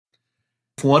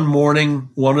One morning,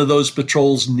 one of those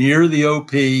patrols near the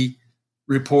OP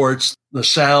reports the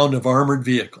sound of armored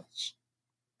vehicles.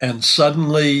 And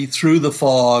suddenly, through the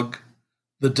fog,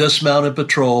 the dismounted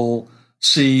patrol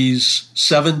sees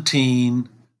 17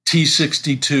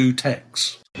 T-62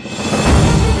 tanks.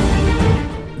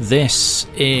 This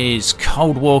is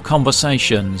Cold War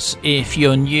Conversations. If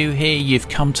you're new here, you've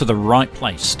come to the right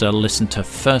place to listen to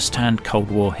first-hand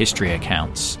Cold War history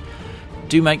accounts.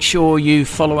 Do make sure you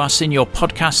follow us in your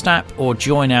podcast app or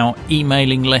join our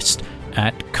emailing list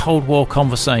at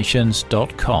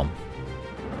coldwarconversations.com.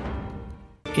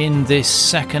 In this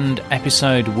second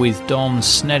episode with Don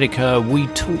Snedeker, we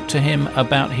talk to him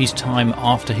about his time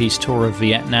after his tour of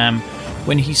Vietnam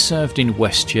when he served in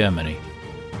West Germany.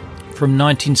 From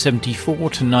 1974 to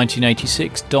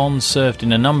 1986, Don served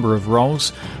in a number of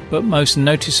roles, but most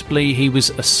noticeably he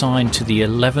was assigned to the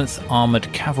 11th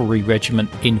Armoured Cavalry Regiment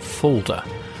in Fulda,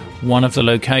 one of the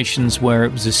locations where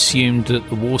it was assumed that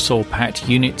the Warsaw Pact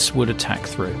units would attack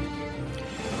through.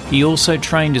 He also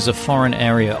trained as a foreign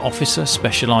area officer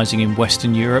specialising in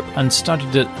Western Europe and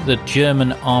studied at the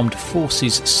German Armed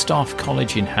Forces Staff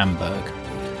College in Hamburg.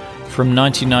 From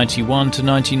 1991 to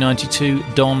 1992,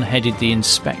 Don headed the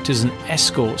Inspectors and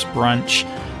Escorts branch,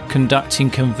 conducting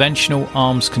conventional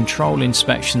arms control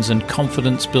inspections and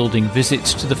confidence-building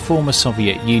visits to the former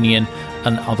Soviet Union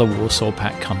and other Warsaw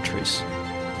Pact countries.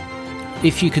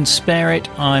 If you can spare it,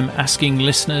 I'm asking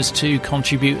listeners to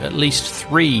contribute at least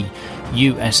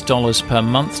 $3 per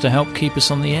month to help keep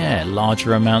us on the air.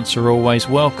 Larger amounts are always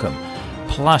welcome.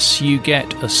 Plus, you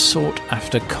get a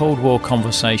sought-after Cold War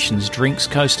Conversations drinks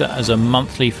coaster as a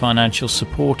monthly financial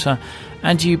supporter,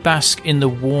 and you bask in the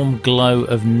warm glow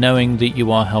of knowing that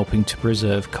you are helping to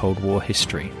preserve Cold War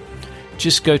history.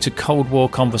 Just go to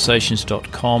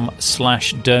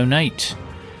coldwarconversations.com/donate.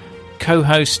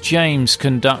 Co-host James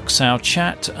conducts our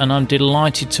chat, and I'm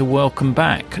delighted to welcome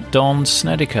back Don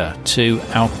Snedeker to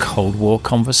our Cold War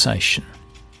conversation.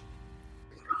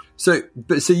 So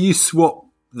you swap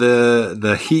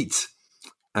the heat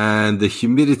and the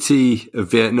humidity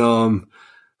of Vietnam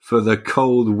for the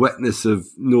cold wetness of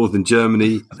northern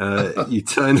Germany. You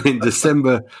turn in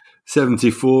December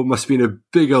 74. Must have been a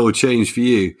big old change for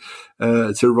you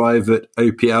to arrive at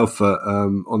OP Alpha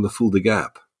on the Fulda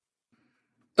Gap.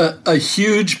 A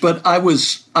huge, but I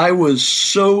was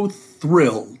so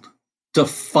thrilled to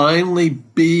finally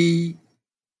be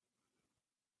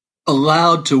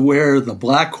allowed to wear the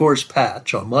Black Horse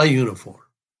patch on my uniform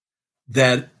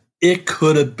that it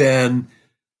could have been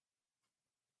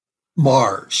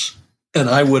Mars and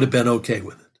I would have been okay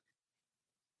with it.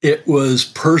 It was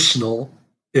personal.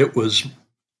 It was,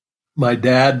 my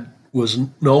dad was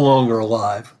no longer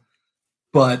alive,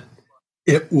 but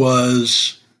it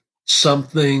was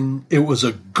something, it was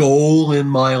a goal in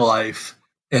my life,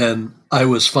 and I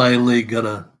was finally going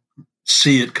to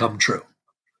see it come true.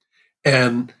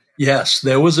 And yes,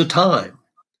 there was a time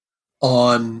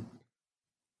on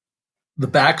the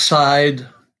backside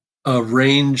of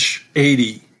Range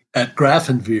 80 at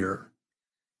Grafenwehr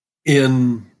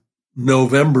in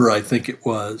November, I think it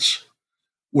was,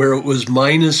 where it was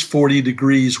minus 40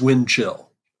 degrees wind chill.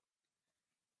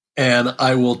 And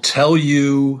I will tell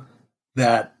you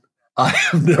that I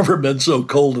have never been so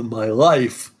cold in my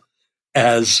life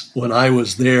as when I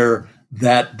was there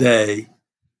that day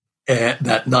and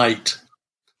that night.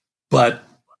 But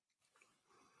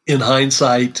in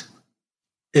hindsight,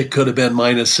 it could have been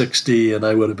minus 60 and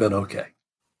I would have been okay.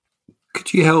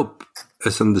 Could you help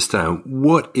us understand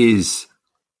what is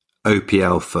OP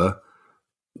Alpha?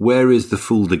 Where is the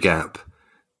Fulda Gap?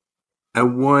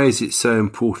 And why is it so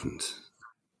important?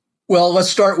 Well, let's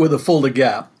start with the Fulda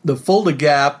Gap. The Fulda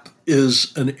Gap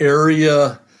is an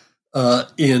area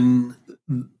in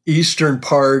eastern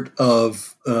part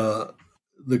of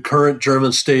the current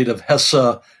German state of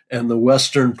Hesse and the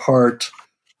western part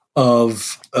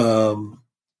of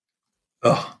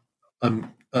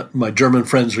my German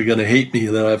friends are going to hate me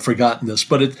that I've forgotten this,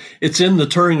 but it's in the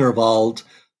Thüringer Wald,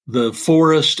 the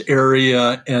forest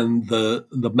area, and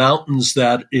the mountains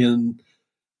that in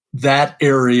that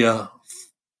area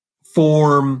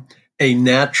form a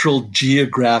natural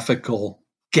geographical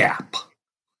gap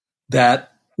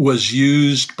that was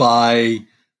used by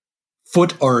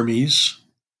foot armies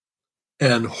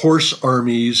and horse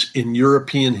armies in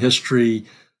European history,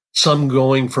 some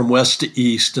going from west to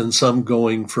east and some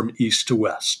going from east to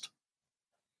west.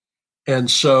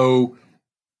 And so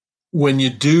when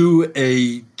you do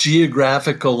a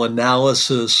geographical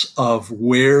analysis of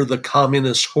where the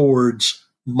communist hordes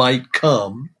might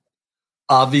come,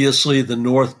 obviously the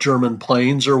North German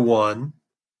plains are one.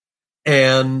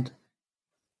 And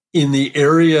in the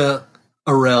area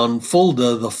around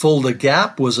Fulda. The Fulda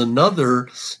Gap was another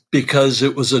because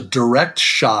it was a direct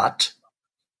shot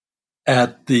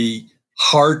at the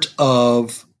heart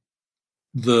of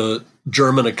the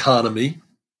German economy,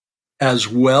 as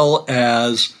well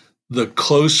as the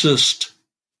closest,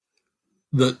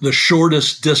 the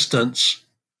shortest distance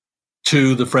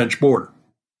to the French border.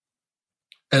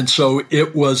 And so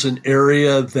it was an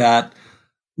area that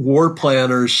war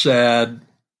planners said,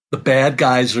 the bad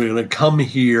guys are going to come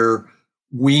here.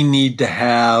 We need to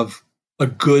have a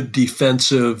good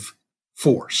defensive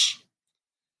force.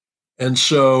 And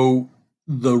so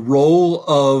the role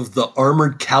of the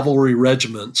armored cavalry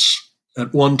regiments,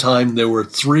 at one time there were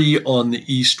 3 on the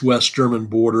east-west German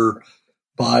border.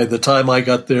 By the time I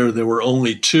got there were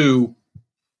only 2.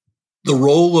 The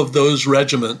role of those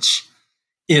regiments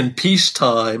in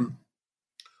peacetime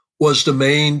was to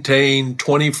maintain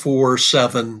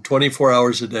 24/7, 24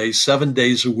 hours a day, 7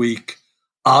 days a week,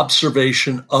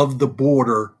 observation of the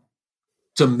border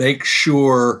to make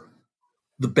sure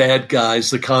the bad guys,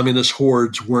 the communist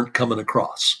hordes, weren't coming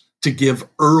across, to give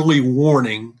early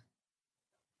warning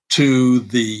to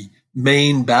the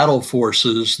main battle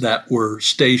forces that were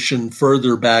stationed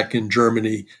further back in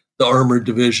Germany, the armored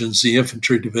divisions, the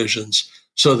infantry divisions,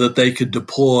 so that they could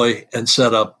deploy and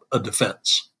set up a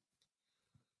defense.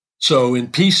 So in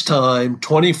peacetime,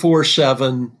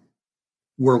 24/7,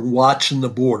 we're watching the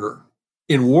border.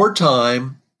 In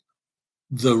wartime,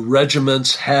 the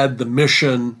regiments had the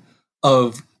mission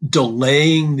of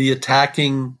delaying the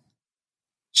attacking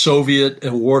Soviet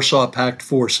and Warsaw Pact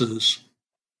forces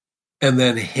and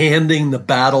then handing the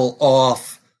battle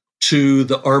off to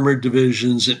the armored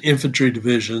divisions and infantry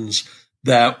divisions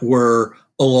that were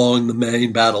along the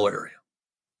main battle area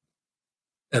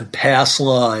and pass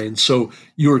lines. So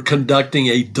you were conducting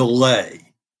a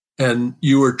delay and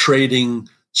you were trading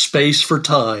space for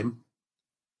time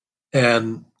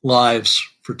and lives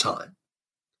for time.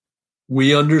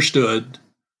 We understood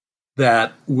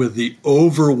that with the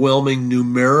overwhelming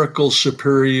numerical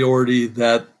superiority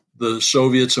that the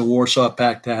Soviets and Warsaw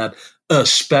Pact had,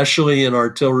 especially in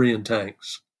artillery and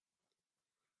tanks,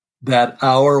 that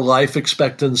our life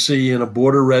expectancy in a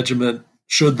border regiment,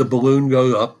 should the balloon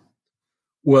go up,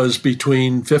 was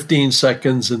between 15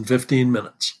 seconds and 15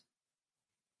 minutes.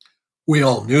 We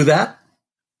all knew that.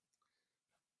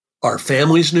 Our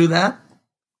families knew that.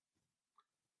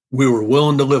 We were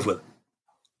willing to live with it.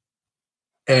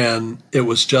 And it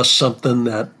was just something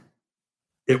that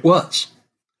it was.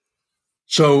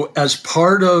 So as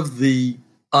part of the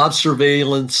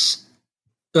observation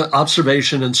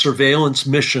and surveillance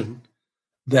mission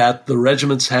that the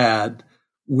regiments had,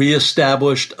 we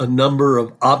established a number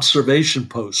of observation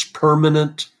posts,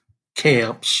 permanent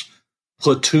camps,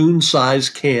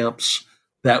 platoon-sized camps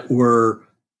that were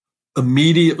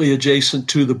immediately adjacent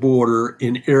to the border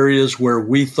in areas where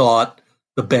we thought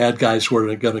the bad guys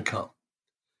were going to come.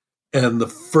 And the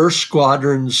first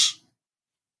squadron's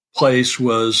place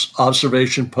was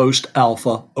Observation Post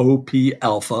Alpha, OP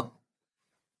Alpha.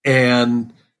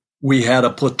 And we had a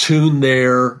platoon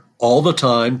there all the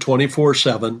time,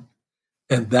 24/7.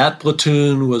 And that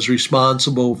platoon was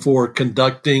responsible for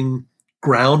conducting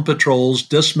ground patrols,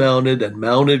 dismounted and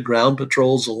mounted ground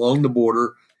patrols along the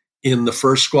border in the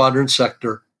first squadron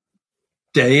sector,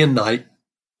 day and night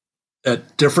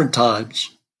at different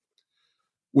times.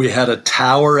 We had a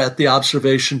tower at the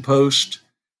observation post,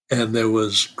 and there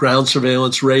was ground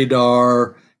surveillance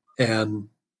radar and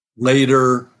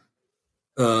later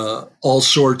all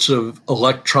sorts of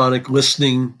electronic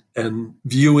listening and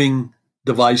viewing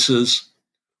devices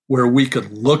where we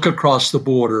could look across the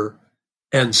border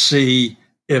and see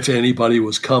if anybody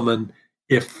was coming,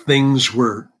 if things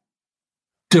were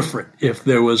different, if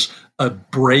there was a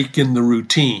break in the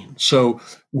routine. So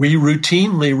we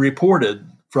routinely reported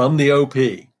from the OP,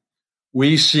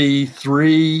 we see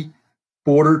 3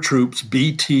 border troops,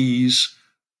 BTs,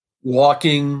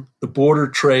 walking the border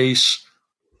trace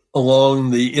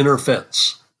along the inner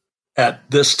fence at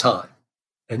this time.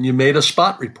 And you made a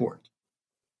spot report.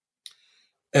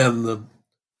 And the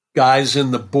guys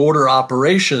in the border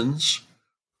operations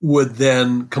would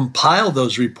then compile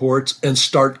those reports and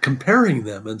start comparing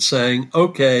them and saying,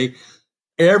 okay,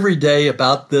 every day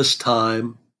about this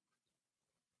time,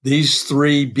 these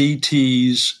 3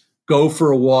 BTs go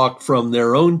for a walk from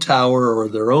their own tower or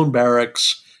their own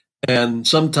barracks, and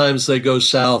sometimes they go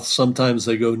south, sometimes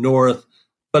they go north,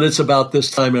 but it's about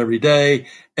this time every day,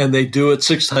 and they do it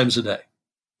 6 times a day.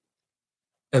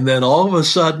 And then all of a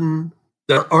sudden,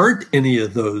 there aren't any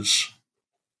of those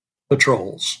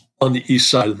patrols on the east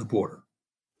side of the border.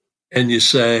 And you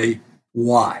say,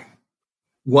 why?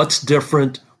 What's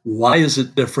different? Why is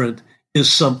it different?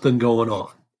 is something going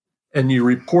on. And you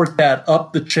report that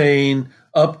up the chain,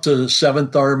 up to the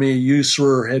 7th Army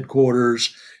USAR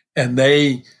headquarters, and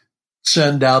they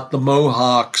send out the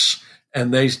Mohawks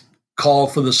and they call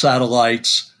for the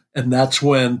satellites. And that's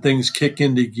when things kick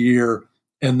into gear,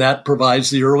 and that provides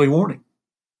the early warning.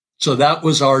 So that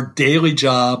was our daily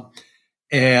job.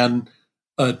 And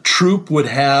a troop would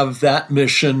have that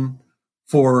mission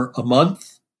for a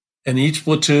month, and each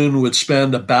platoon would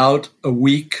spend about a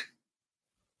week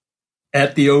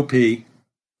at the OP,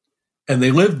 and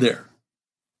they lived there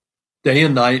day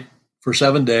and night for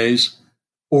 7 days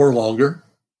or longer,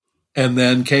 and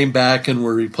then came back and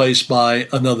were replaced by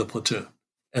another platoon.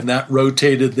 And that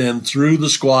rotated then through the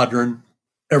squadron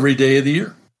every day of the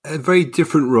year. A very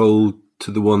different role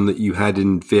to the one that you had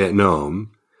in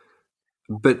Vietnam,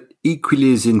 but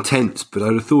equally as intense, but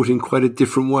I'd have thought in quite a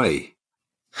different way.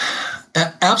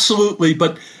 Absolutely.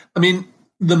 But I mean,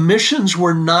 the missions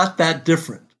were not that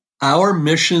different. Our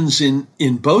missions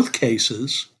in both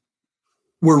cases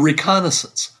were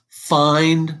reconnaissance,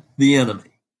 find the enemy.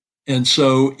 And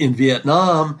so in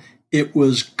Vietnam, it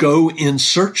was go in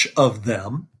search of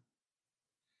them.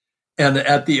 And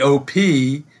at the OP,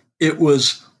 it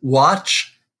was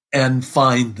watch and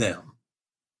find them.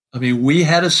 I mean, we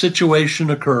had a situation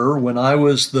occur when I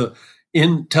was the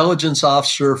intelligence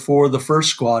officer for the 1st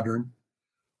Squadron,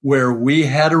 where we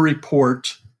had a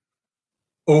report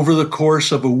over the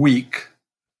course of a week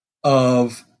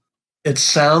of, it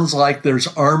sounds like there's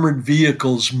armored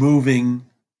vehicles moving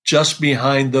just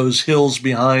behind those hills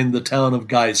behind the town of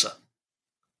Giza.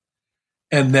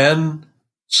 And then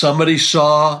somebody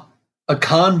saw a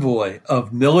convoy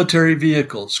of military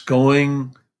vehicles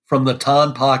going from the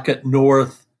Ton Pocket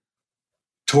north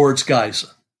towards Giza.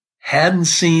 Hadn't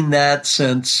seen that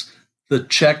since the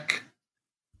Czech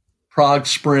Prague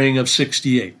Spring of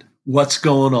 68. What's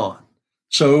going on?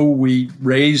 So we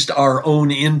raised our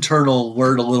own internal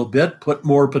alert a little bit, put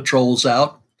more patrols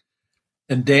out,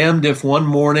 and damned if one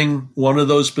morning, one of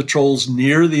those patrols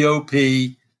near the OP,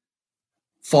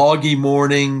 foggy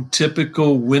morning,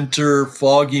 typical winter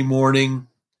foggy morning,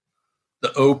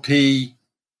 the OP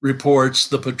reports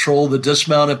the patrol, the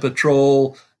dismounted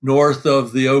patrol north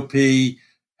of the OP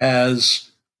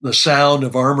has the sound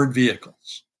of armored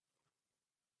vehicles.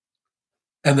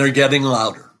 And they're getting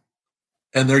louder.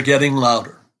 And they're getting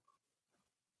louder.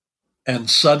 And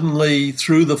suddenly,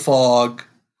 through the fog,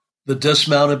 the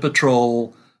dismounted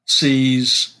patrol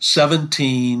sees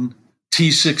 17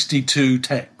 T-62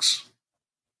 tanks.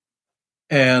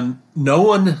 And no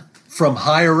one from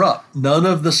higher up, none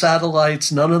of the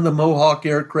satellites, none of the Mohawk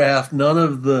aircraft, none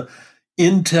of the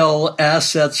intel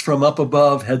assets from up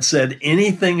above had said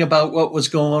anything about what was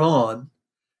going on.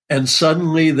 And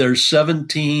suddenly there's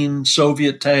 17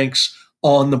 Soviet tanks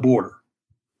on the border.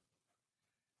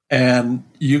 And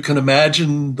you can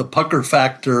imagine the pucker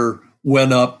factor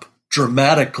went up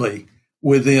dramatically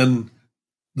within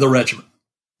the regiment.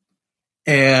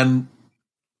 And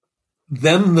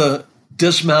then the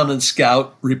dismounted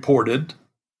scout reported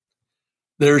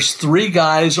there's 3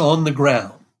 guys on the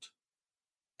ground,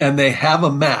 and they have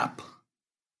a map,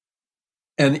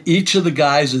 and each of the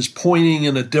guys is pointing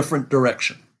in a different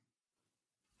direction.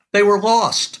 They were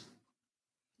lost.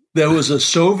 There was a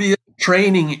Soviet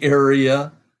training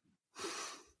area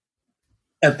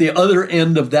at the other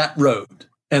end of that road,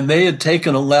 and they had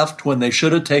taken a left when they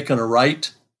should have taken a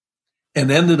right and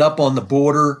ended up on the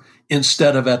border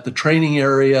instead of at the training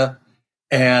area.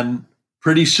 And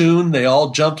pretty soon they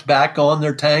all jumped back on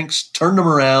their tanks, turned them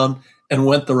around, and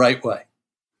went the right way.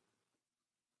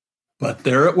 But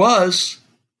there it was.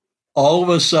 All of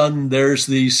a sudden, there's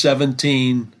these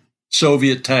 17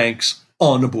 Soviet tanks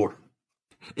on the border.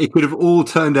 It could have all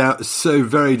turned out so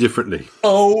very differently.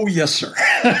 Oh, yes, sir.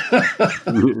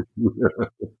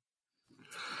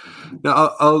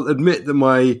 Now, I'll admit that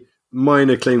my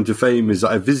minor claim to fame is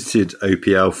that I visited OP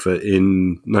Alpha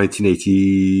in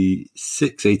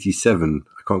 1986, 87.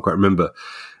 I can't quite remember.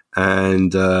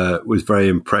 And was very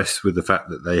impressed with the fact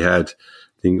that they had,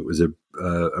 I think it was a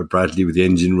Bradley with the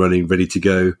engine running, ready to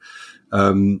go.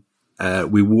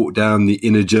 We walked down the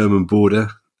inner German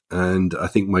border. And I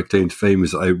think my claim to fame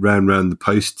is that I ran around the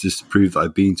post just to prove that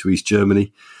I'd been to East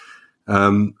Germany.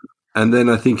 And then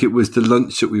I think it was the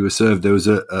lunch that we were served. There was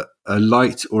a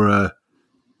light or a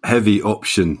heavy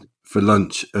option for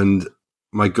lunch. And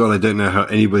my God, I don't know how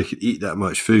anybody could eat that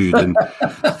much food. And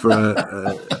for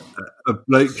a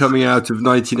bloke coming out of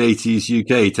 1980s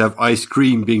UK to have ice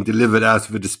cream being delivered out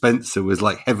of a dispenser was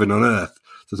like heaven on earth.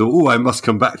 So I thought, I must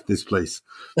come back to this place.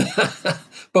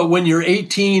 But when you're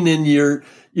 18 and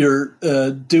you're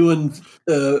doing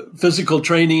physical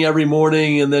training every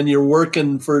morning, and then you're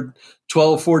working for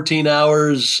 12, 14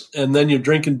 hours, and then you're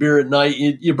drinking beer at night,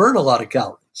 you burn a lot of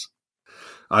calories.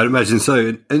 I'd imagine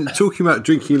so. And talking about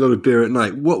drinking a lot of beer at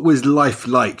night, what was life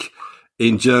like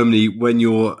in Germany when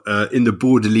you're in the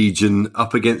Border Legion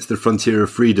up against the frontier of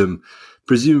freedom?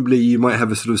 Presumably you might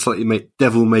have a sort of slightly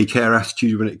devil-may-care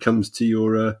attitude when it comes to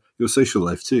your social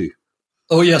life too.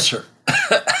 Oh, yes, sir.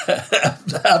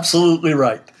 Absolutely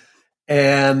right.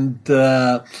 And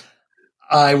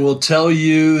I will tell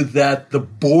you that the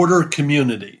border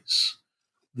communities,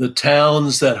 the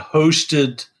towns that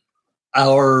hosted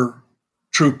our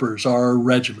troopers, our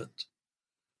regiment,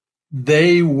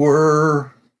 they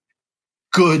were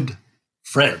good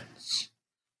friends.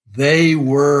 They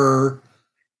were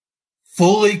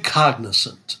fully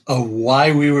cognizant of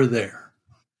why we were there.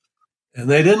 And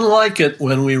they didn't like it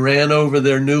when we ran over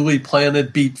their newly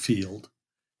planted beet field.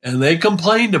 And they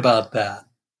complained about that.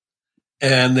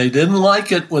 And they didn't like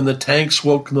it when the tanks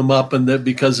woke them up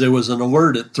because there was an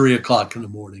alert at 3:00 in the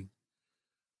morning.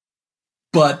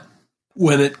 But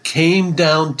when it came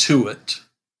down to it,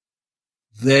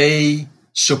 they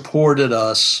supported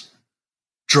us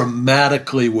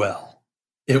dramatically well.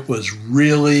 It was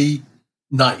really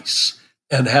nice.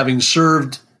 And having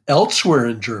served elsewhere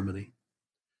in Germany,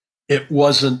 it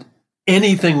wasn't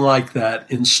anything like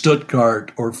that in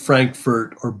Stuttgart or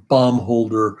Frankfurt or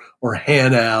Baumholder or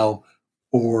Hanau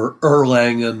or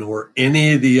Erlangen or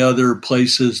any of the other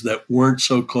places that weren't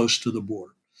so close to the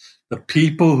border. The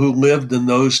people who lived in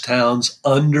those towns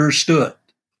understood.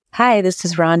 Hi, this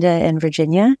is Rhonda in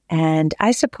Virginia, and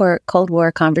I support Cold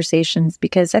War conversations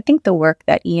because I think the work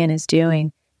that Ian is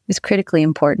doing is critically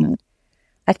important.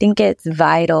 I think it's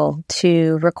vital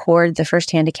to record the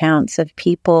firsthand accounts of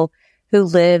people who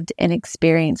lived and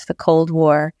experienced the Cold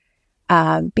War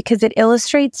because it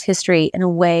illustrates history in a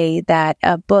way that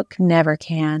a book never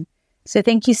can. So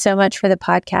thank you so much for the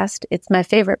podcast. It's my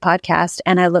favorite podcast,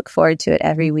 and I look forward to it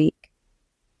every week.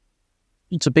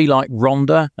 To be like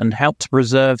Rhonda and help to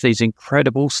preserve these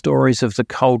incredible stories of the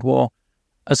Cold War,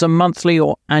 as a monthly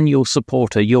or annual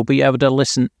supporter, you'll be able to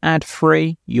listen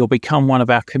ad-free, you'll become one of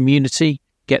our community,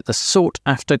 get the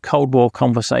sought-after Cold War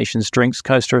Conversations drinks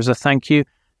coaster as a thank you,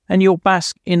 and you'll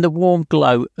bask in the warm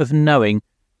glow of knowing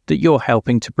that you're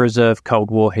helping to preserve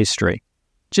Cold War history.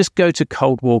 Just go to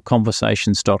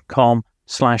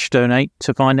coldwarconversations.com/donate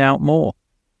to find out more.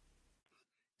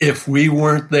 If we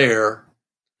weren't there,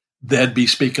 they'd be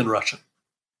speaking Russian.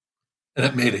 And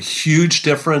it made a huge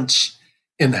difference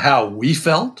in how we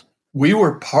felt. We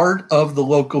were part of the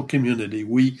local community.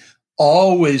 We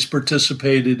always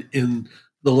participated in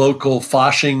the local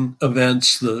Fasching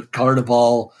events, the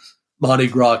Carnival, Mardi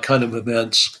Gras kind of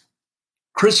events.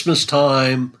 Christmas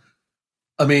time,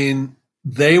 I mean,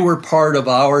 they were part of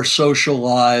our social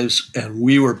lives and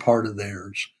we were part of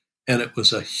theirs. And it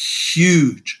was a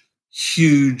huge,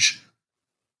 huge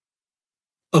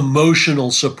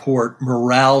emotional support,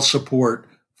 morale support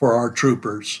for our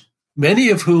troopers, many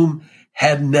of whom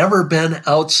had never been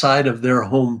outside of their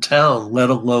hometown, let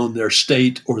alone their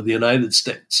state or the United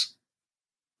States.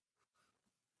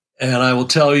 And I will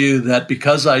tell you that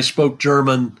because I spoke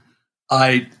German,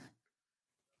 I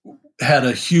had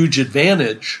a huge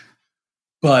advantage,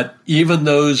 but even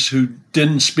those who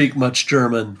didn't speak much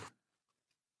German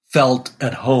felt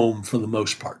at home for the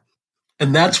most part.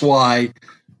 And that's why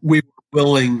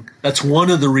that's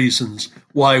one of the reasons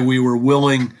why we were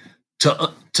willing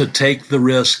to take the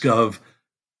risk of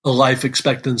a life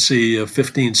expectancy of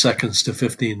 15 seconds to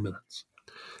 15 minutes.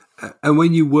 And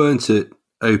when you weren't at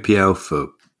OP Alpha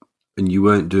and you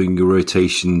weren't doing your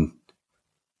rotation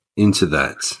into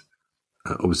that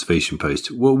observation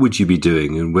post, what would you be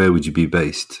doing and where would you be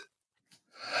based?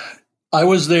 I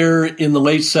was there in the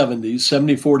late 70s,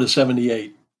 74 to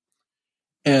 78.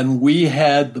 And we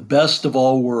had the best of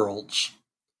all worlds.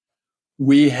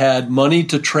 We had money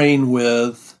to train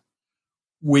with.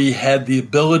 We had the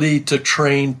ability to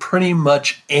train pretty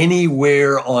much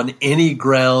anywhere on any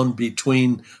ground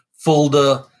between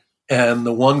Fulda and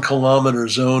the 1 kilometer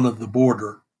zone of the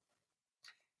border,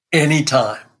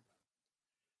 anytime.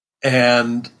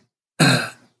 And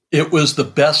it was the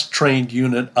best trained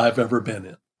unit I've ever been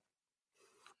in.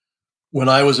 When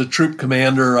I was a troop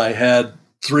commander, I had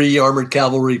 3 armored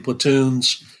cavalry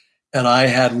platoons, and I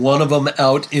had one of them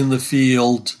out in the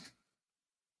field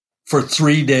for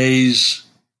 3 days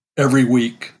every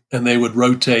week, and they would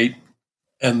rotate.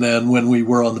 And then when we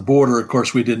were on the border, of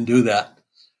course, we didn't do that.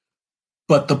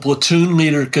 But the platoon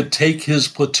leader could take his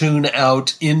platoon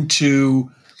out into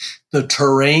the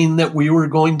terrain that we were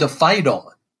going to fight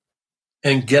on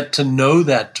and get to know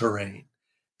that terrain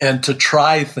and to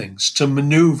try things, to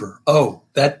maneuver. Oh,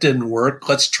 that didn't work.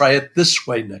 Let's try it this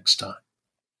way next time.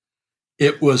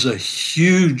 It was a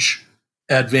huge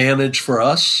advantage for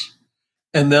us.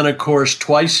 And then, of course,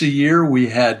 twice a year, we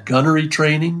had gunnery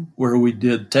training where we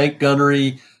did tank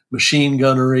gunnery, machine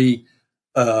gunnery,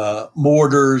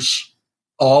 mortars,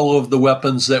 all of the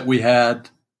weapons that we had.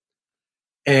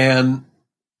 And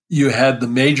you had the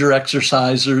major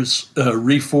exercisers,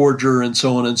 reforger, and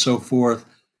so on and so forth.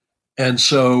 And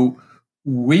so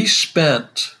we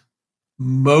spent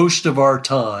most of our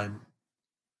time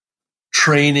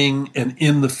training and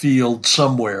in the field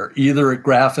somewhere, either at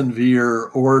Grafenwehr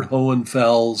or at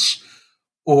Hohenfels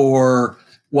or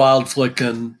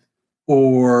Wildflicken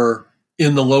or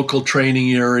in the local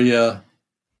training area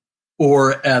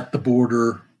or at the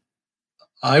border.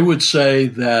 I would say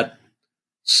that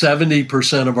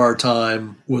 70% of our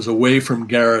time was away from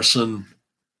garrison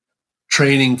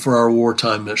training for our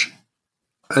wartime mission.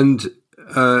 And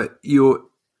you're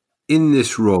in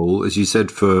this role, as you said,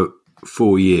 for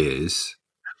 4 years.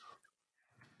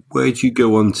 Where did you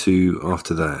go on to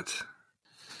after that?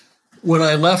 When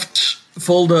I left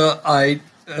Fulda, I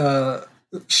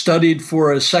studied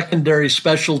for a secondary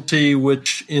specialty,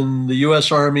 which in the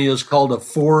U.S. Army is called a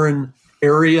foreign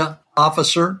area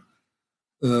officer,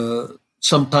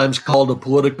 sometimes called a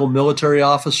political military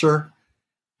officer.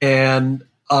 And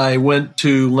I went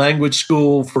to language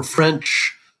school for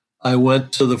French. I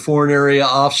went to the foreign area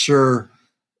officer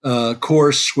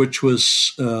course, which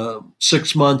was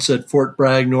 6 months at Fort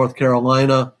Bragg, North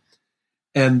Carolina.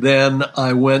 And then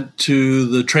I went to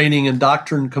the Training and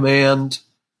Doctrine Command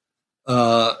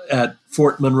at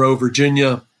Fort Monroe,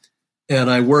 Virginia. And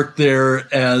I worked there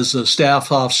as a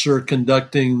staff officer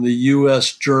conducting the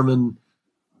U.S.-German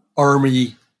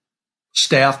Army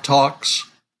staff talks.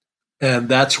 And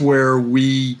that's where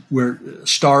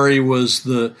Starry was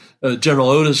General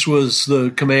Otis was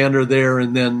the commander there,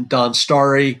 and then Don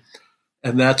Starry.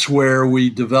 And that's where we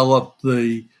developed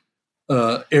the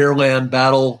air-land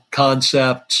battle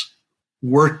concept,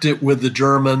 worked it with the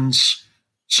Germans,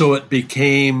 so it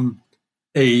became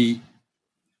a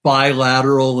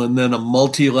bilateral and then a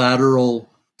multilateral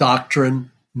doctrine.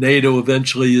 NATO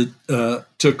eventually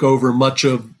took over much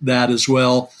of that as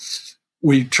well.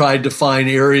 We tried to find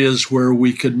areas where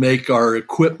we could make our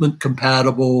equipment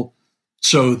compatible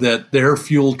so that their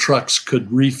fuel trucks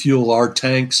could refuel our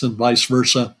tanks and vice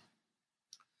versa.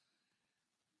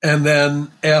 And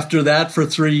then after that, for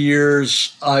 3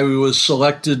 years, I was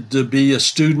selected to be a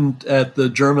student at the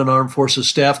German Armed Forces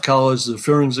Staff College, the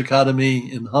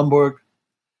Führungsakademie in Hamburg,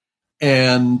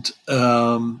 and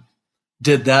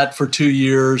did that for 2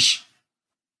 years.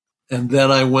 And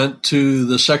then I went to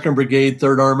the 2nd Brigade,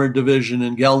 3rd Armored Division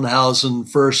in Gelnhausen,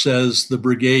 first as the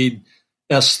Brigade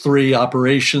S3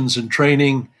 Operations and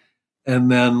Training, and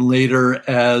then later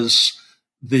as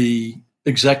the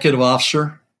Executive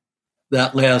Officer.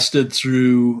 That lasted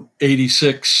through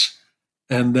 86,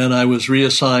 and then I was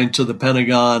reassigned to the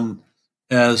Pentagon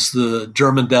as the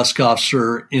German Desk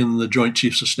Officer in the Joint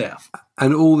Chiefs of Staff.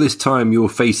 And all this time you're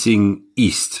facing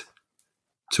east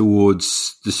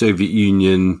towards the Soviet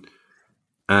Union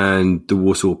and the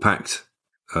Warsaw Pact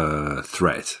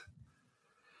threat.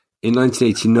 In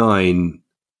 1989,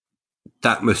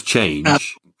 that must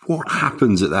change. What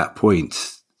happens at that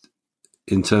point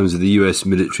in terms of the US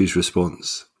military's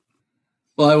response?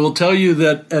 Well, I will tell you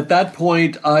that at that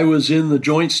point, I was in the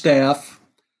Joint Staff.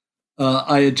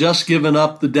 I had just given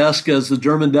up the desk as the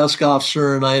German desk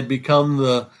officer, and I had become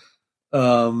the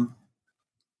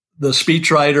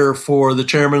speechwriter for the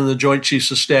chairman of the Joint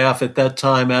Chiefs of Staff at that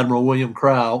time, Admiral William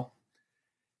Crowe.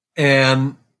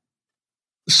 And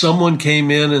someone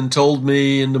came in and told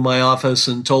me into my office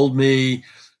and told me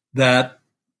that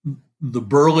the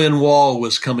Berlin Wall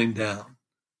was coming down.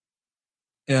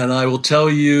 And I will tell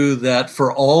you that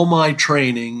for all my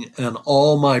training and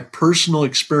all my personal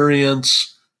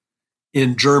experience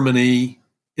in Germany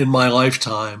in my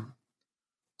lifetime,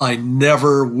 I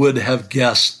never would have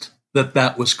guessed that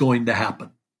that was going to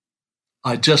happen.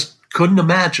 I just couldn't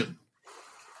imagine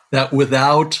that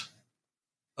without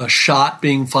a shot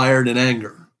being fired in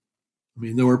anger. I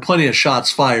mean, there were plenty of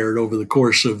shots fired over the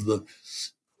course of the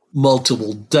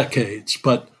multiple decades,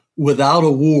 but without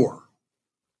a war,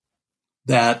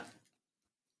 that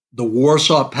the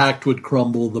Warsaw Pact would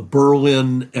crumble, the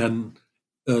Berlin and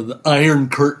the Iron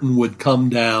Curtain would come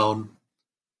down.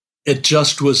 It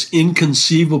just was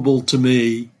inconceivable to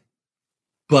me,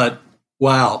 but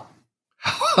wow.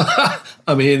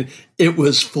 I mean, it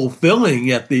was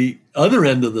fulfilling at the other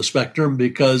end of the spectrum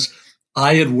because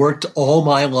I had worked all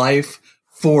my life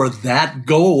for that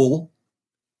goal,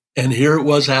 and here it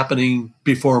was happening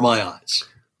before my eyes.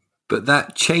 But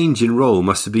that change in role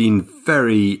must have been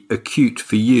very acute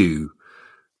for you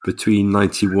between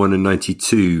 91 and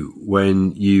 92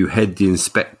 when you head the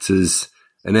inspectors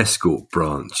and escort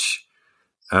branch,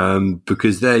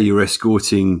 because there you're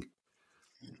escorting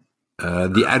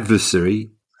the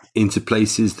adversary into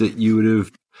places that you would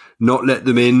have not let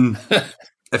them in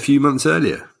a few months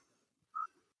earlier.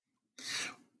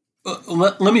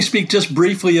 Let me speak just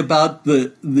briefly about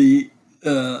the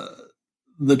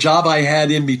job I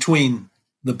had in between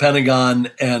the Pentagon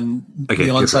and the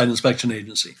on-site inspection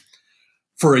agency.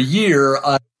 For a year,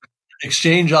 I was an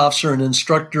exchange officer and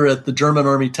instructor at the German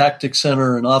Army Tactics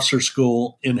Center and Officer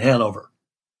School in Hanover.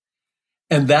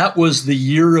 And that was the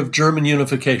year of German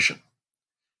unification.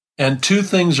 And two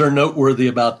things are noteworthy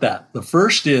about that. The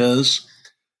first is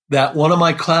that one of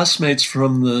my classmates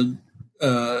from the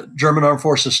German Armed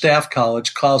Forces Staff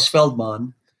College, Klaus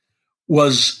Feldmann,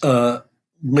 was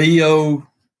Leo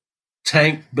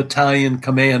Tank Battalion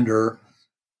commander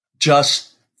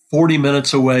just 40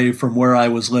 minutes away from where I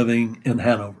was living in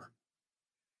Hanover.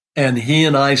 And he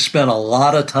and I spent a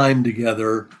lot of time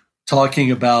together talking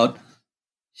about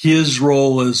his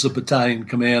role as a battalion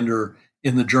commander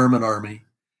in the German army.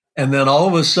 And then all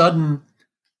of a sudden,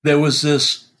 there was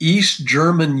this East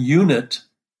German unit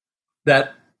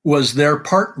that was their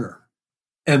partner.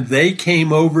 And they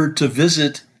came over to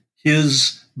visit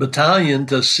his battalion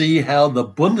to see how the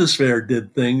Bundeswehr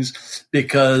did things,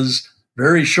 because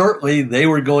very shortly they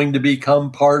were going to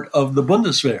become part of the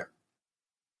Bundeswehr.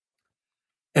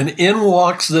 And in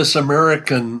walks this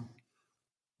American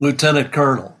lieutenant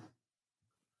colonel,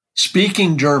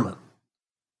 speaking German,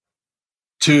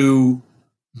 to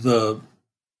the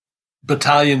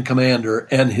battalion commander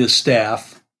and his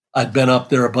staff. I'd been up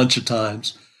there a bunch of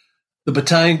times. The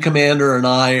battalion commander and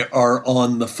I are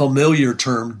on the familiar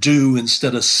term "du"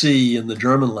 instead of "sie" in the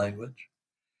German language.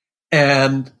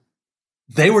 And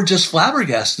they were just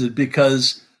flabbergasted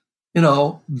because,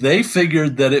 they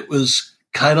figured that it was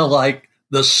kind of like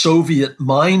the Soviet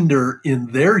minder in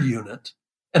their unit.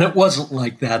 And it wasn't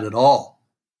like that at all.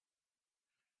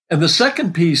 And the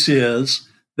second piece is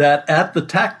that at the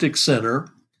Tactics Center,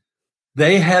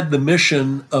 they had the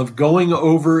mission of going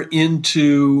over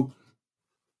into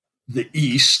the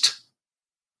East,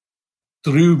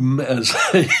 drüben, as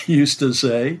they used to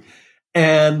say,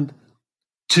 and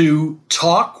to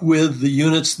talk with the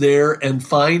units there and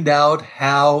find out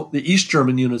how the East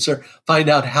German units there, find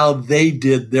out how they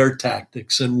did their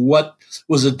tactics and what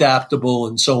was adaptable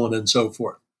and so on and so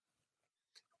forth.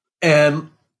 And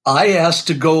I asked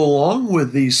to go along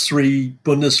with these three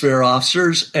Bundeswehr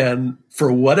officers, and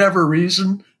for whatever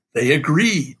reason, they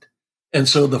agreed. And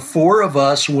so the four of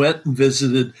us went and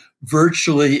visited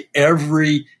virtually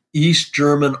every East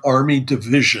German Army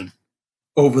division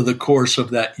over the course of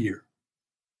that year.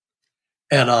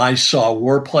 And I saw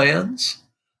war plans.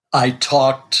 I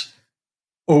talked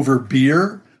over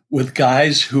beer with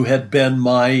guys who had been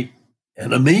my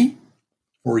enemy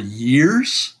for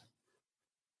years.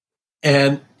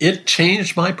 And it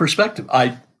changed my perspective.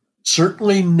 I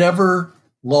certainly never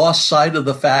lost sight of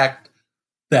the fact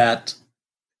that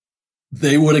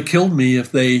they would have killed me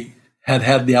if they had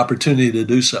had the opportunity to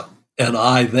do so, and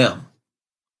I them.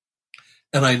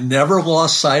 And I never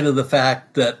lost sight of the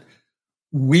fact that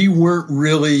we weren't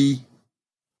really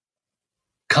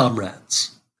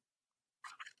comrades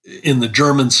in the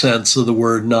German sense of the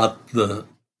word, not the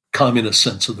communist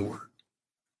sense of the word.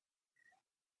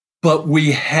 But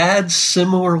we had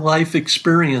similar life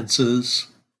experiences.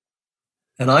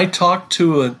 And I talked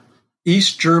to an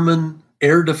East German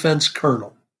air defense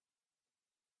colonel.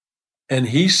 And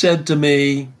he said to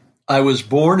me, I was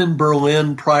born in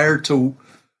Berlin prior to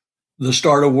the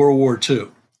start of World War II.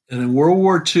 And in World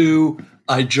War II,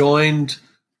 I joined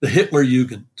the Hitler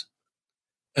Jugend.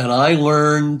 And I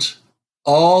learned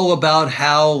all about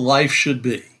how life should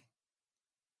be.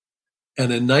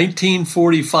 And in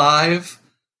 1945,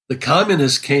 the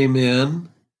communists came in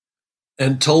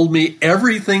and told me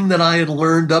everything that I had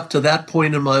learned up to that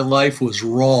point in my life was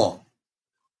wrong.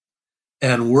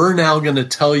 And we're now going to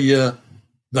tell you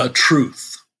the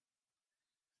truth.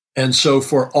 And so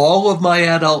for all of my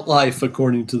adult life,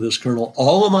 according to this colonel,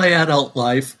 all of my adult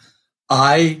life,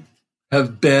 I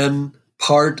have been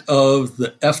part of the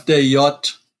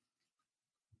FDJ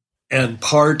and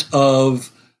part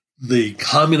of the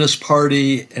Communist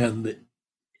Party and the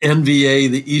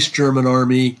NVA, the East German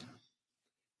Army.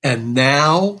 And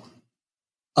now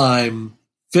I'm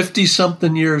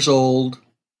 50-something years old,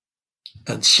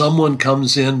 and someone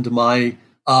comes into my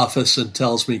office and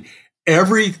tells me,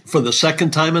 for the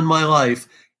second time in my life,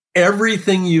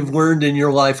 everything you've learned in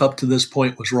your life up to this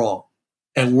point was wrong.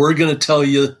 And we're going to tell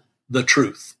you the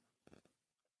truth.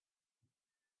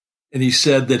 And he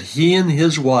said that he and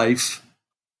his wife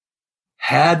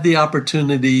had the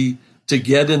opportunity to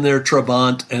get in their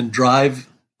Trabant and drive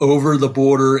over the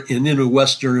border into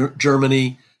Western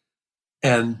Germany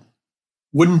and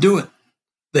wouldn't do it.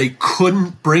 They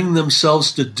couldn't bring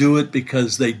themselves to do it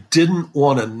because they didn't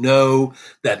want to know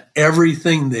that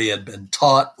everything they had been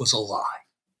taught was a lie.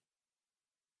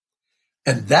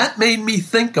 And that made me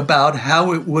think about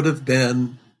how it would have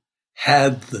been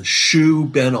had the shoe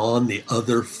been on the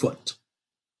other foot.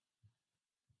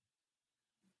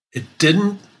 It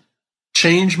didn't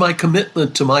change my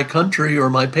commitment to my country or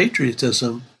my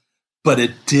patriotism, but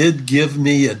it did give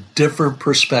me a different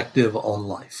perspective on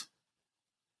life.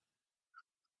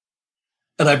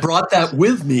 And I brought that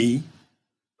with me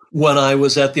when I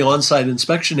was at the on-site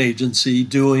inspection agency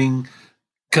doing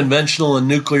conventional and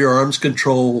nuclear arms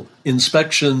control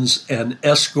inspections and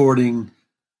escorting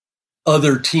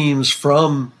other teams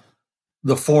from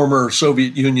the former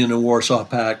Soviet Union and Warsaw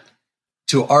Pact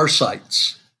to our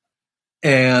sites.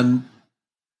 And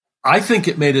I think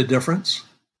it made a difference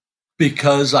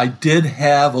because I did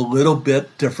have a little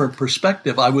bit different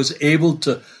perspective. I was able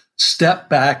to step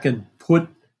back and put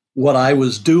what I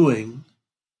was doing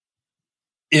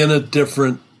in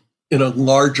a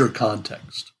larger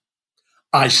context.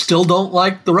 I still don't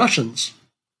like the Russians,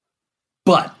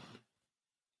 but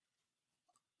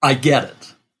I get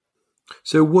it.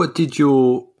 So what did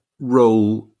your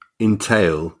role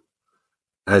entail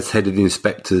as head of the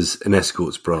Inspectors and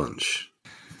Escorts branch?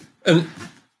 And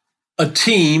a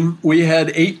team, we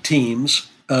had 8 teams.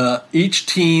 Each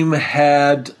team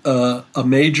had a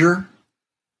major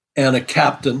and a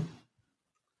captain,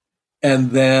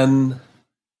 and then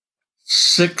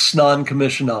 6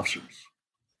 non-commissioned officers.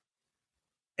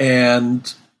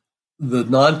 And the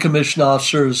non-commissioned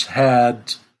officers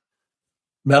had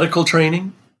medical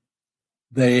training.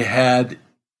 They had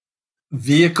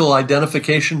vehicle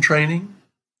identification training.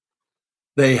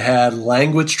 They had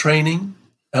language training.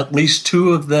 At least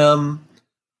 2 of them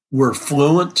were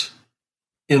fluent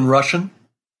in Russian.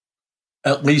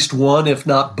 At least one, if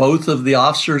not both, of the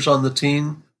officers on the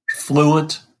team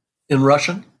fluent in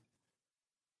Russian.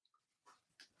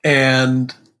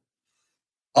 And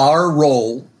our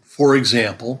role, for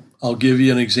example, I'll give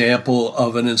you an example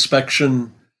of an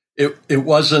inspection. It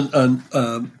wasn't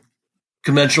a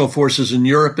conventional forces in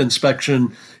Europe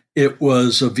inspection. It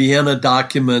was a Vienna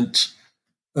document,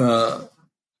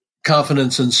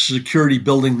 confidence and security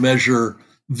building measure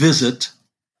visit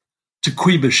to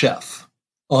Kuibyshev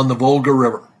on the Volga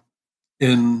River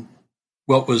in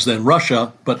what was then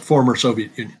Russia, but former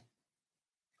Soviet Union.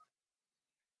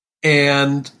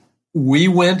 And we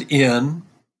went in,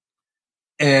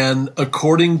 and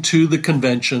according to the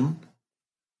convention,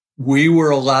 we were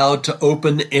allowed to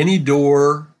open any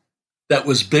door that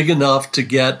was big enough to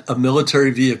get a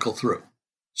military vehicle through.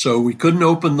 So we couldn't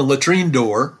open the latrine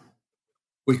door.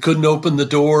 We couldn't open the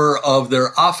door of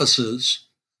their offices,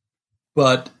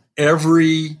 but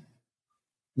every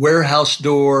warehouse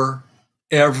door,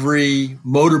 every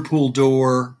motor pool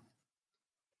door,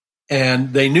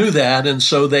 and they knew that, and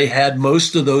so they had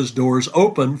most of those doors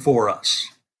open for us.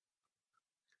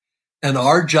 And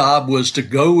our job was to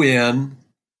go in,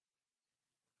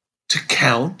 to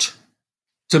count,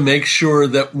 to make sure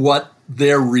that what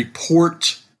their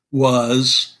report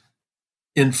was,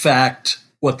 in fact,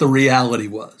 what the reality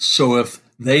was. So if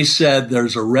they said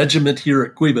there's a regiment here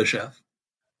at Kuibyshev,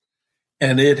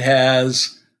 and it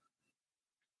has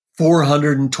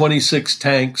 426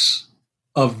 tanks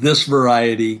of this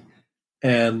variety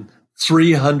and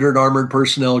 300 armored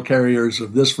personnel carriers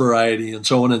of this variety, and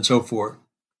so on and so forth,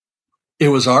 it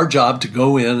was our job to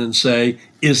go in and say,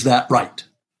 is that right?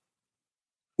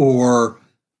 Or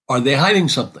are they hiding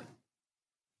something?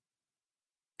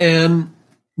 And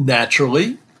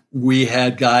naturally, we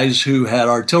had guys who had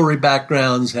artillery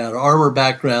backgrounds, had armor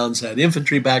backgrounds, had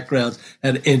infantry backgrounds,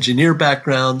 had engineer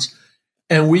backgrounds,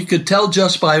 and we could tell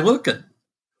just by looking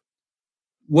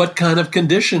what kind of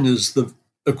condition is the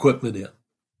equipment in.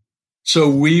 So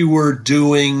we were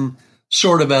doing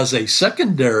sort of as a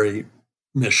secondary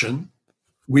mission,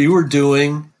 we were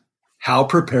doing how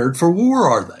prepared for war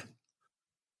are they?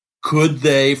 Could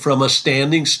they, from a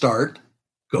standing start,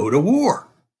 go to war?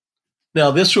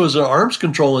 Now, this was an arms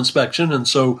control inspection, and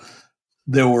so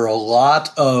there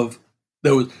was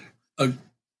a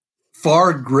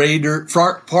far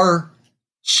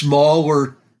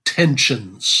smaller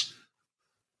tensions.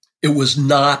 It was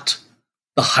not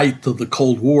the height of the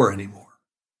Cold War anymore.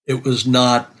 It was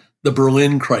not the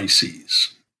Berlin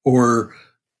crises or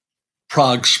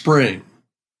Prague Spring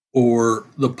or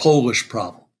the Polish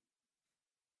problem.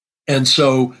 And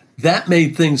so that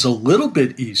made things a little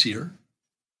bit easier.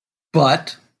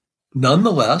 But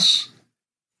nonetheless,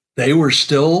 they were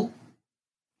still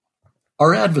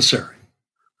our adversary.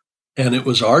 And it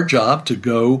was our job to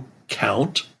go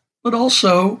count, but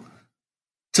also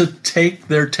to take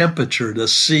their temperature, to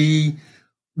see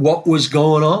what was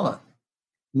going on.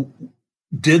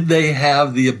 Did they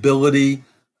have the ability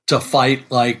to fight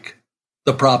like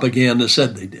the propaganda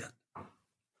said they did?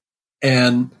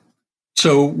 And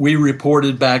so we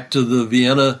reported back to the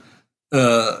Vienna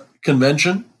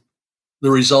Convention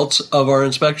the results of our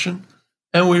inspection,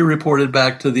 and we reported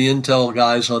back to the intel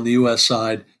guys on the U.S.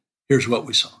 side, here's what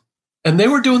we saw. And they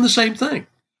were doing the same thing.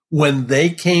 When they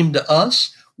came to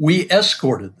us, we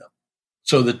escorted them.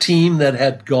 So the team that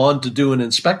had gone to do an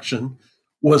inspection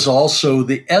was also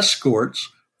the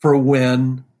escorts for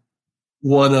when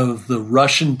one of the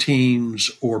Russian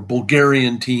teams or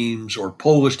Bulgarian teams or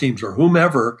Polish teams or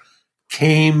whomever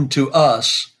came to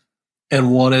us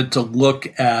and wanted to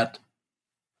look at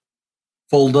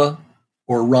Fulda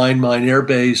or Rhine-Main Air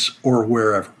Base or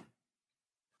wherever.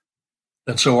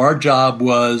 And so our job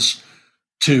was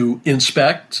to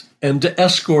inspect and to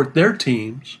escort their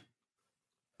teams,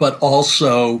 but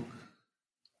also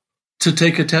to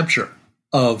take a temperature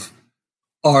of,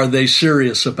 are they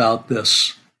serious about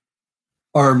this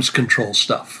arms control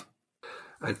stuff?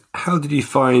 How did you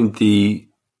find the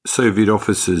Soviet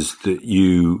officers that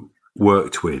you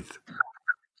worked with?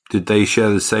 Did they share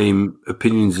the same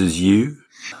opinions as you?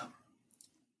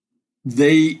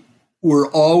 They were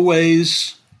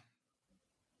always,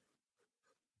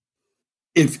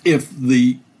 if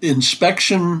the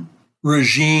inspection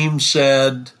regime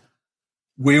said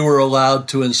we were allowed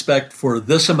to inspect for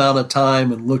this amount of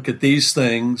time and look at these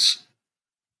things,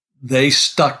 they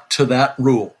stuck to that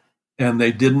rule and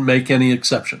they didn't make any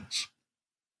exceptions.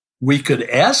 We could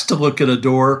ask to look at a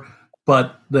door,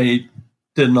 but they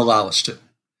didn't allow us to.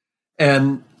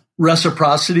 And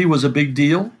reciprocity was a big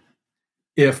deal.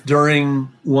 If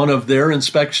during one of their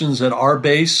inspections at our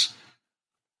base,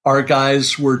 our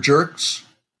guys were jerks,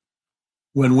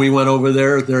 when we went over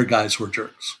there, their guys were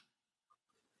jerks.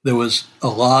 There was a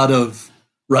lot of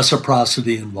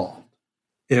reciprocity involved.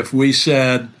 If we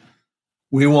said,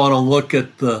 we want to look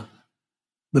at the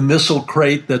missile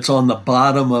crate that's on the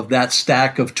bottom of that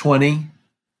stack of 20,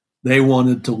 they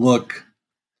wanted to look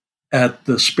at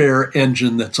the spare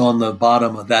engine that's on the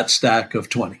bottom of that stack of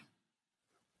 20. A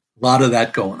lot of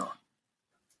that going on.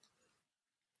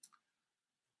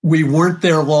 We weren't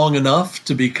there long enough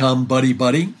to become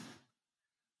buddy-buddy,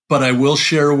 but I will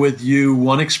share with you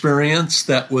one experience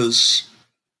that was,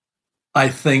 I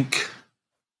think,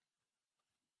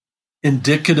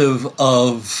 indicative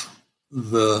of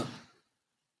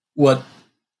what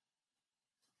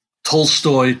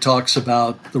Tolstoy talks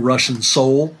about, the Russian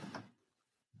soul.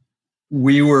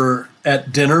 We were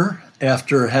at dinner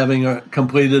after having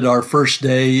completed our first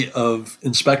day of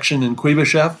inspection in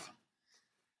Kuibyshev,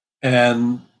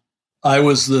 and I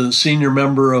was the senior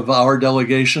member of our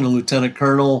delegation, a lieutenant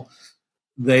colonel.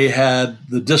 They had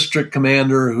the district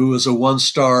commander, who was a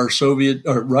one-star Soviet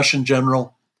or Russian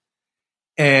general.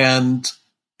 And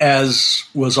as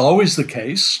was always the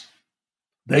case,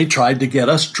 they tried to get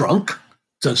us drunk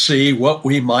to see what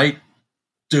we might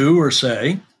do or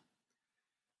say.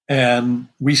 And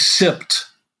we sipped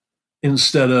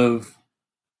instead of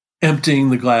emptying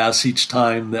the glass each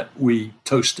time that we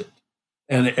toasted.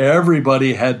 And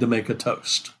everybody had to make a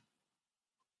toast.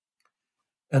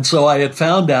 And so I had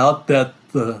found out that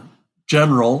the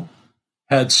general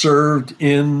had served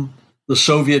in the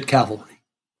Soviet cavalry.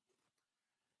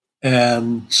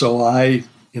 And so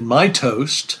in my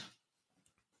toast,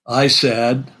 I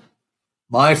said,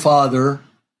 my father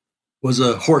was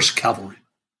a horse cavalryman.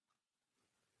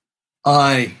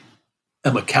 I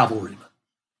am a cavalryman.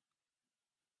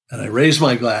 And I raised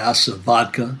my glass of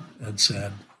vodka and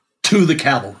said, to the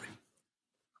cavalry.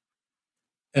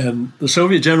 And the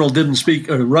Soviet general didn't speak,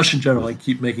 or the Russian general, I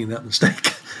keep making that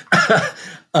mistake.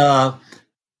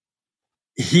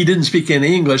 He didn't speak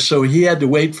any English, so he had to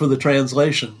wait for the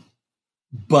translation.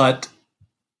 But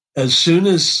as soon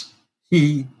as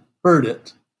he heard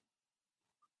it,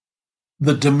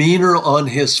 the demeanor on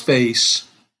his face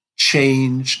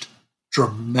changed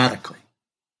dramatically.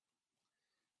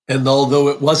 And although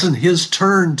it wasn't his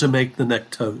turn to make the neck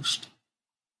toast,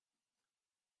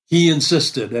 he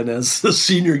insisted, and as the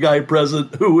senior guy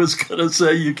present, who was going to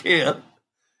say you can't,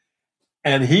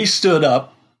 and he stood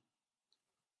up,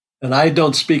 and I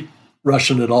don't speak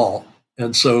Russian at all,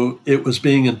 and so it was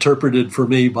being interpreted for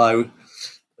me by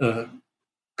a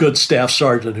good staff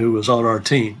sergeant who was on our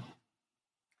team.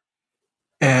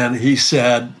 And he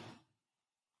said,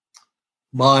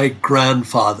 my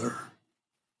grandfather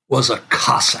was a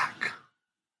Cossack.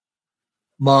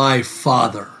 My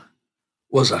father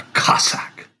was a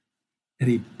Cossack. And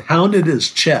he pounded his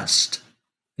chest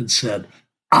and said,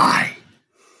 I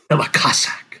am a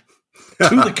Cossack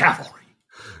to the cavalry.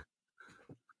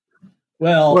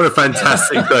 Well, what a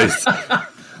fantastic place.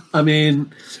 I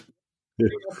mean,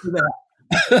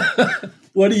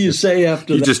 what do you say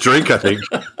after that? You just drink, I think.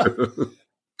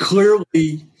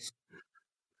 Clearly,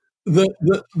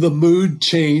 the mood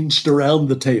changed around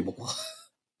the table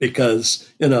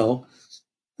because,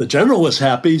 the general was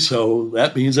happy, so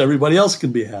that means everybody else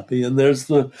can be happy. And there's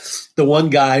the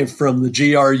one guy from the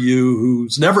GRU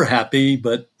who's never happy,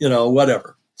 but,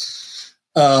 whatever.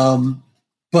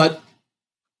 But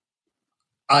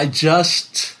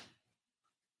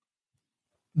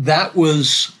that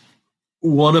was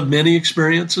one of many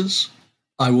experiences.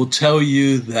 I will tell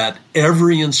you that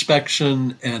every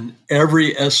inspection and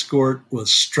every escort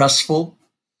was stressful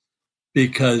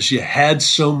because you had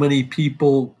so many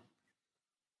people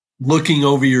looking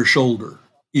over your shoulder,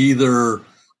 either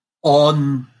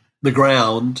on the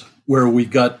ground where we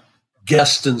got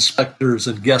guest inspectors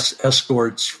and guest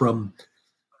escorts from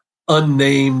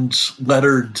unnamed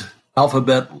lettered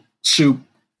alphabet soup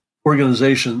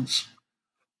organizations,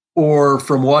 or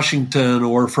from Washington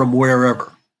or from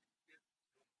wherever.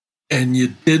 And you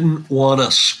didn't want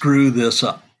to screw this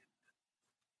up.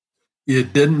 You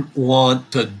didn't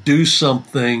want to do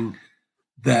something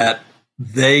that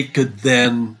they could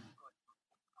then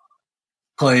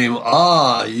claim,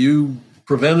 you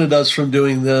prevented us from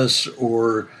doing this,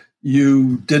 or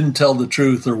you didn't tell the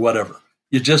truth, or whatever.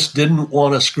 You just didn't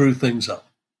want to screw things up.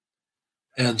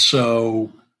 And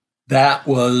so that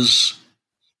was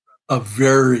a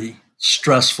very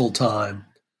stressful time.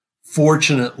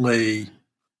 Fortunately,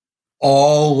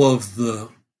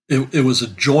 it was a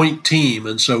joint team.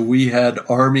 And so we had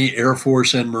Army, Air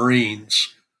Force, and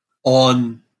Marines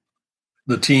on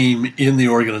the team in the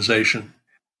organization.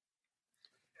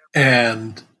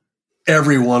 And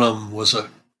every one of them was a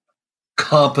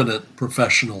competent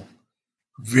professional,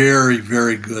 very,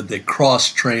 very good. They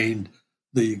cross-trained.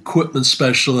 The equipment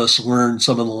specialists learned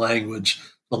some of the language.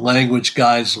 The language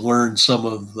guys learned some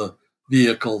of the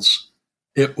vehicles.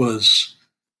 It was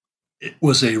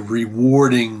a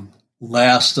rewarding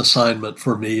last assignment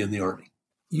for me in the Army.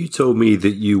 You told me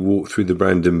that you walked through the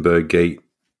Brandenburg Gate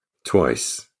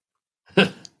twice.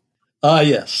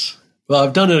 Yes. Well,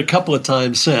 I've done it a couple of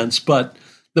times since, but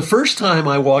the first time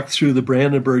I walked through the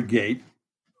Brandenburg Gate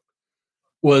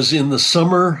was in the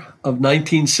summer of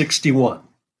 1961.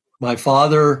 My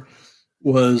father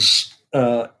was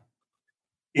in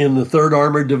the 3rd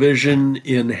Armored Division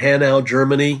in Hanau,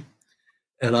 Germany,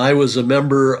 and I was a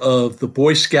member of the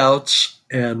Boy Scouts,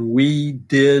 and we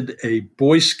did a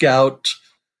Boy Scout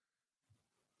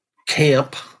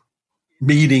camp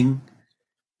meeting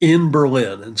in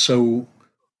Berlin. And so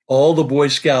all the Boy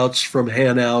Scouts from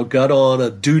Hanau got on a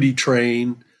duty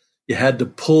train. You had to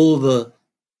pull the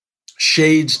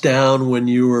shades down when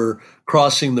you were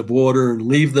crossing the border and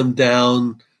leave them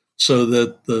down so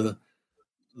that the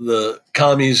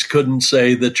commies couldn't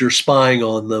say that you're spying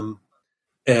on them.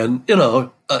 And,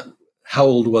 how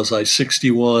old was I?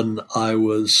 61. I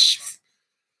was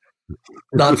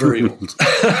not very old.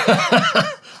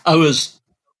 I was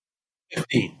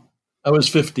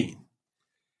 15.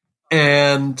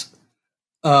 And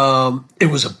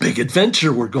it was a big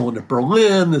adventure. We're going to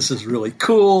Berlin. This is really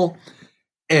cool.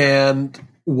 And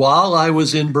while I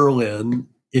was in Berlin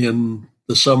in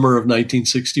the summer of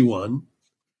 1961,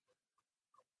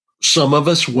 some of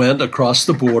us went across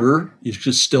the border. You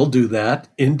could still do that,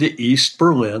 into East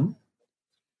Berlin.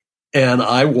 And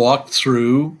I walked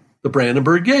through the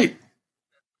Brandenburg Gate.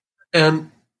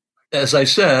 And as I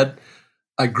said,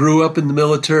 I grew up in the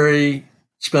military,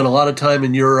 spent a lot of time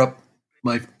in Europe.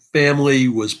 My family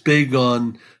was big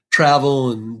on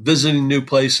travel and visiting new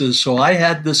places. So I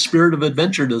had this spirit of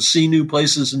adventure to see new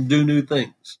places and do new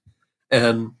things.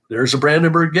 And there's a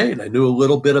Brandenburg Gate. I knew a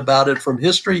little bit about it from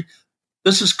history.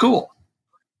 This is cool.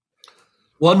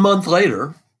 1 month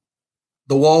later,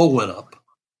 the wall went up.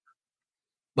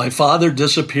 My father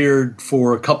disappeared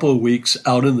for a couple of weeks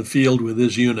out in the field with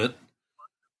his unit.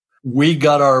 We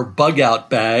got our bug out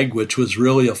bag, which was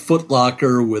really a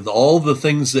footlocker with all the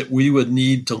things that we would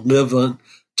need to live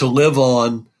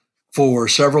on for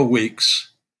several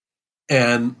weeks.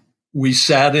 And we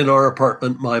sat in our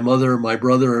apartment, my mother, my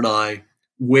brother, and I,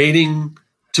 waiting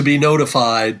to be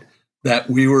notified that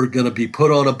we were going to be put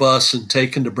on a bus and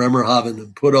taken to Bremerhaven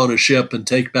and put on a ship and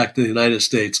take back to the United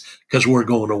States because we're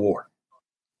going to war.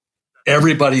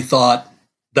 Everybody thought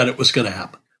that it was going to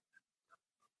happen.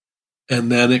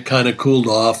 And then it kind of cooled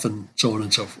off and so on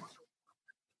and so forth.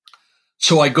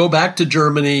 So I go back to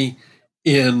Germany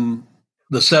in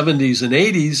the 70s and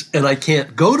 80s, and I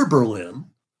can't go to Berlin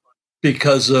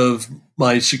because of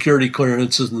my security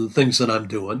clearances and the things that I'm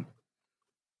doing.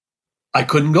 I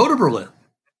couldn't go to Berlin.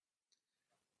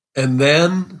 And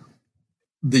then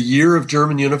the year of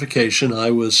German unification,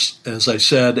 I was, as I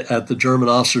said, at the German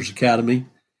Officers Academy,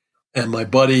 and my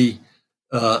buddy,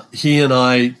 he and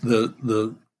I,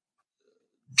 the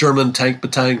German tank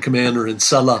battalion commander in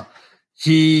Celle,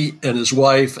 he and his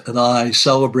wife and I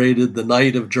celebrated the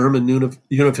night of German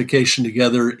unification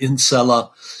together in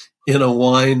Celle in a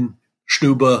wine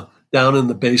stube down in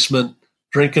the basement,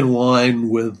 drinking wine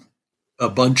with a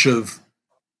bunch of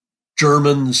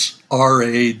Germans our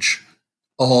age,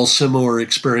 all similar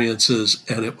experiences,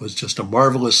 and it was just a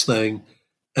marvelous thing.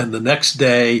 And the next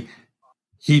day,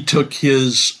 he took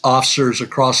his officers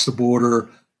across the border,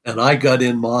 and I got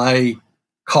in my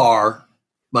car,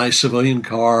 my civilian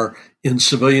car, in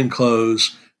civilian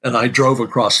clothes, and I drove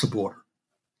across the border.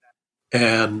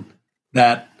 And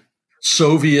that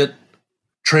Soviet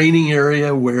training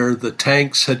area where the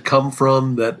tanks had come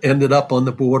from that ended up on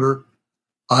the border,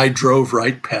 I drove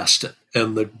right past it.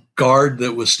 And the guard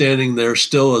that was standing there,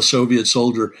 still a Soviet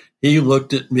soldier, he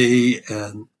looked at me,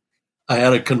 and I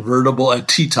had a convertible, a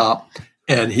T-top,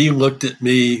 and he looked at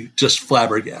me just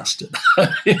flabbergasted.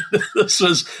 This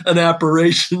was an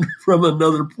apparition from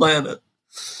another planet.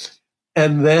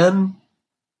 And then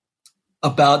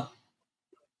about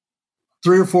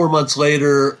 3 or 4 months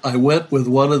later, I went with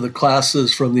one of the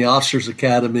classes from the Officers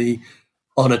Academy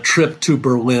on a trip to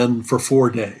Berlin for 4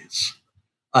 days.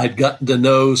 I'd gotten to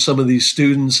know some of these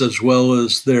students as well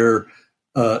as their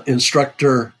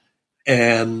instructor,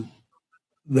 and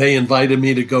they invited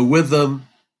me to go with them.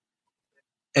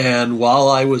 And while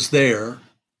I was there,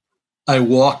 I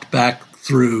walked back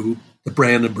through the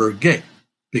Brandenburg Gate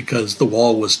because the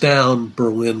wall was down,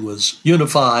 Berlin was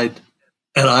unified,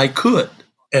 and I could.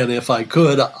 And if I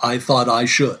could, I thought I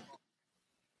should.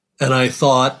 And I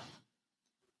thought,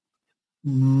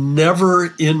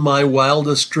 never in my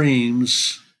wildest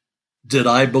dreams did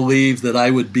I believe that I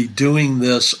would be doing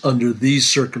this under these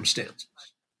circumstances.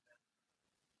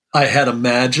 I had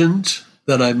imagined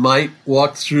that I might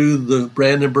walk through the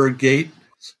Brandenburg Gate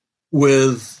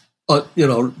with,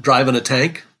 driving a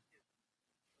tank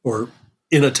or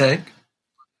in a tank,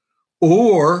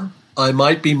 or I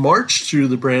might be marched through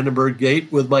the Brandenburg Gate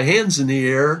with my hands in the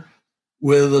air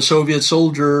with a Soviet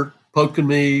soldier poking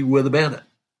me with a bayonet.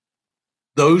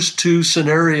 Those two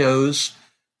scenarios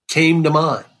came to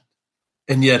mind.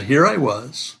 And yet here I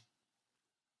was,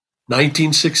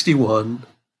 1961,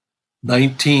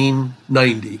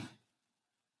 1990,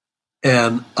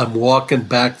 and I'm walking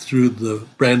back through the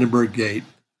Brandenburg Gate.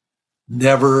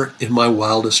 Never in my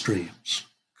wildest dreams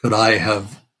could I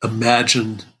have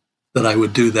imagined that I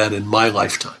would do that in my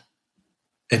lifetime.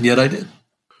 And yet I did.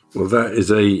 Well, that is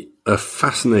a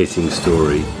fascinating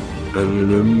story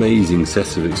and an amazing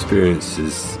set of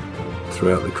experiences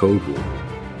throughout the Cold War.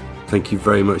 Thank you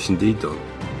very much indeed, Don.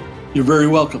 You're very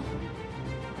welcome.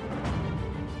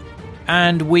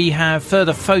 And we have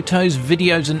further photos,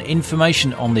 videos and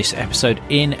information on this episode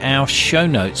in our show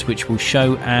notes, which will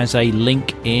show as a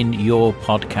link in your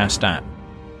podcast app.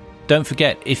 Don't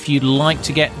forget, if you'd like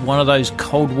to get one of those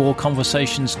Cold War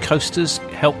Conversations coasters,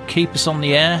 help keep us on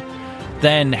the air,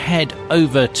 then head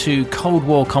over to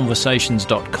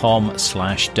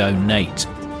coldwarconversations.com/donate.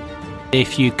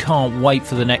 If you can't wait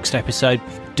for the next episode,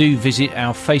 do visit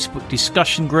our Facebook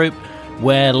discussion group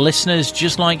where listeners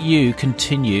just like you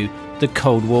continue the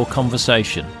Cold War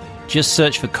conversation. Just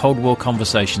search for Cold War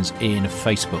Conversations in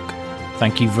Facebook.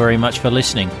 Thank you very much for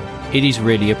listening. It is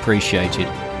really appreciated.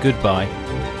 Goodbye.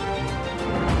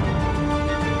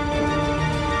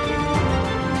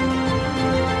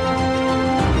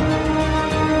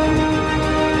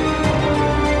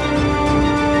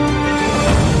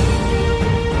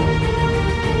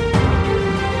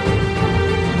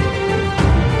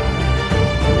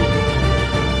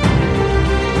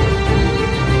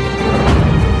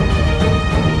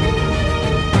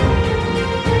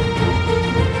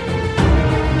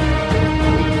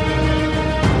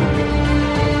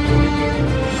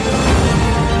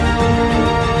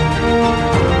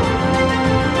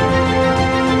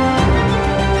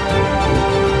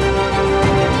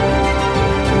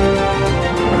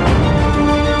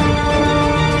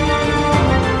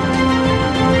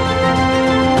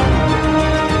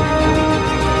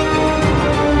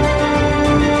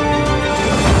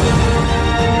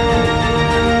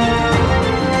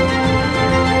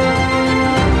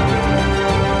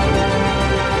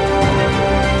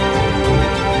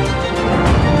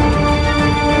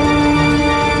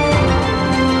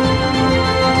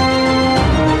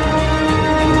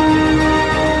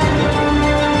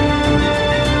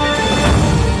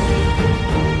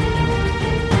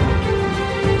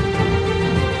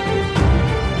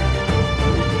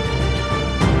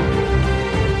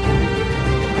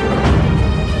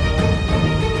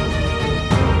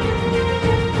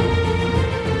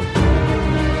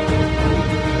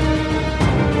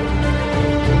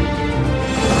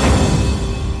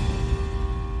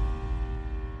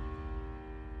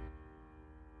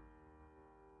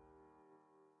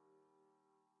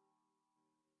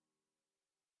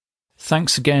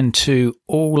 Thanks again to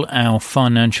all our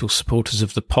financial supporters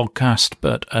of the podcast,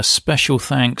 but a special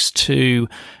thanks to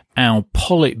our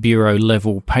Politburo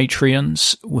level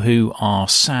Patreons, who are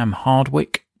Sam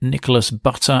Hardwick, Nicholas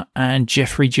Butter and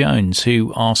Jeffrey Jones,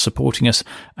 who are supporting us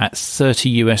at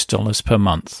 $30 per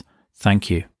month. Thank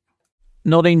you.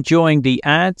 Not enjoying the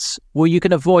ads? Well, you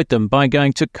can avoid them by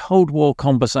going to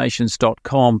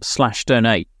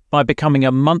coldwarconversations.com/donate. By becoming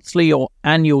a monthly or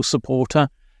annual supporter,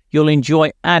 you'll enjoy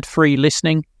ad-free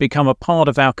listening, become a part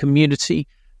of our community,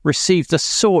 receive the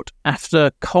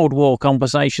sought-after Cold War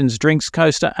Conversations drinks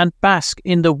coaster, and bask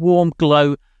in the warm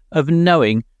glow of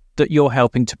knowing that you're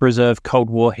helping to preserve Cold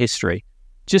War history.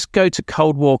 Just go to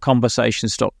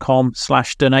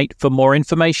coldwarconversations.com/donate for more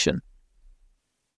information.